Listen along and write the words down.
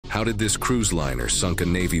How did this cruise liner sunk a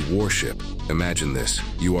Navy warship? Imagine this.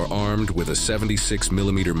 You are armed with a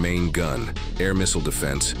 76mm main gun, air missile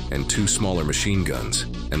defense, and 2 smaller machine guns.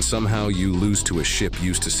 And somehow you lose to a ship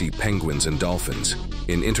used to see penguins and dolphins.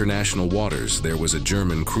 In international waters, there was a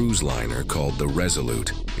German cruise liner called the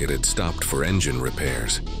Resolute. It had stopped for engine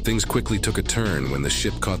repairs. Things quickly took a turn when the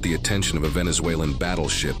ship caught the attention of a Venezuelan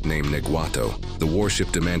battleship named Neguato. The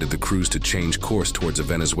warship demanded the crews to change course towards a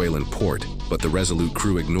Venezuelan port, but the Resolute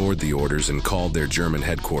crew ignored the orders and called their German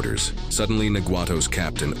headquarters. Suddenly, Neguato's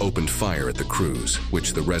captain opened fire at the crews,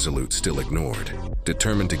 which the Resolute still ignored.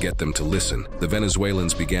 Determined to get them to listen, the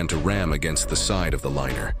Venezuelans began to ram against the side of the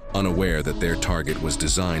liner, unaware that their target was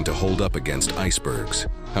designed to hold up against icebergs.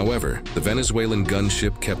 However, the Venezuelan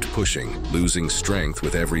gunship kept pushing, losing strength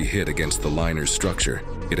with every hit against the liner's structure.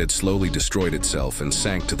 It had slowly destroyed itself and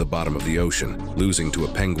sank to the bottom of the ocean, losing to a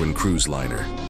penguin cruise liner.